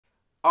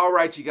All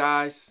right, you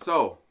guys.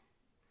 So,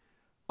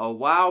 a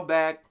while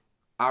back,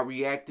 I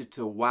reacted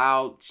to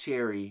Wild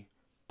Cherry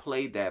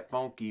play that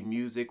funky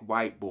music,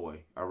 White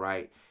Boy. All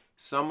right.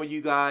 Some of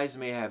you guys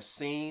may have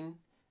seen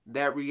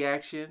that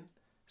reaction.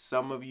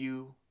 Some of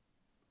you,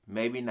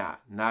 maybe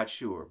not. Not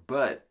sure.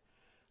 But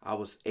I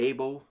was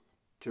able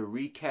to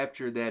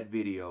recapture that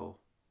video.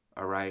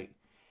 All right.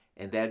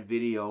 And that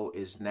video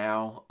is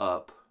now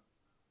up.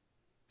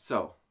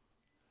 So,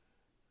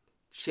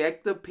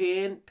 check the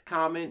pinned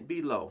comment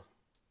below.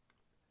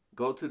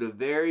 Go to the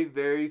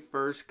very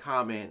first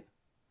comment,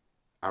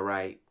 all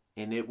right,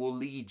 and it will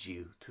lead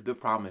you to the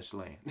promised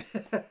land.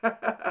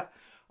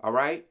 All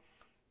right.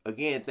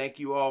 Again, thank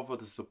you all for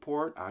the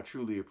support. I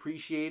truly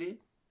appreciate it.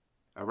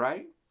 All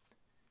right.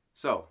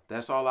 So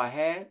that's all I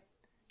had.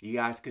 You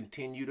guys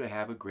continue to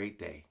have a great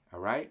day. All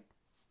right.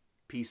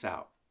 Peace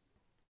out.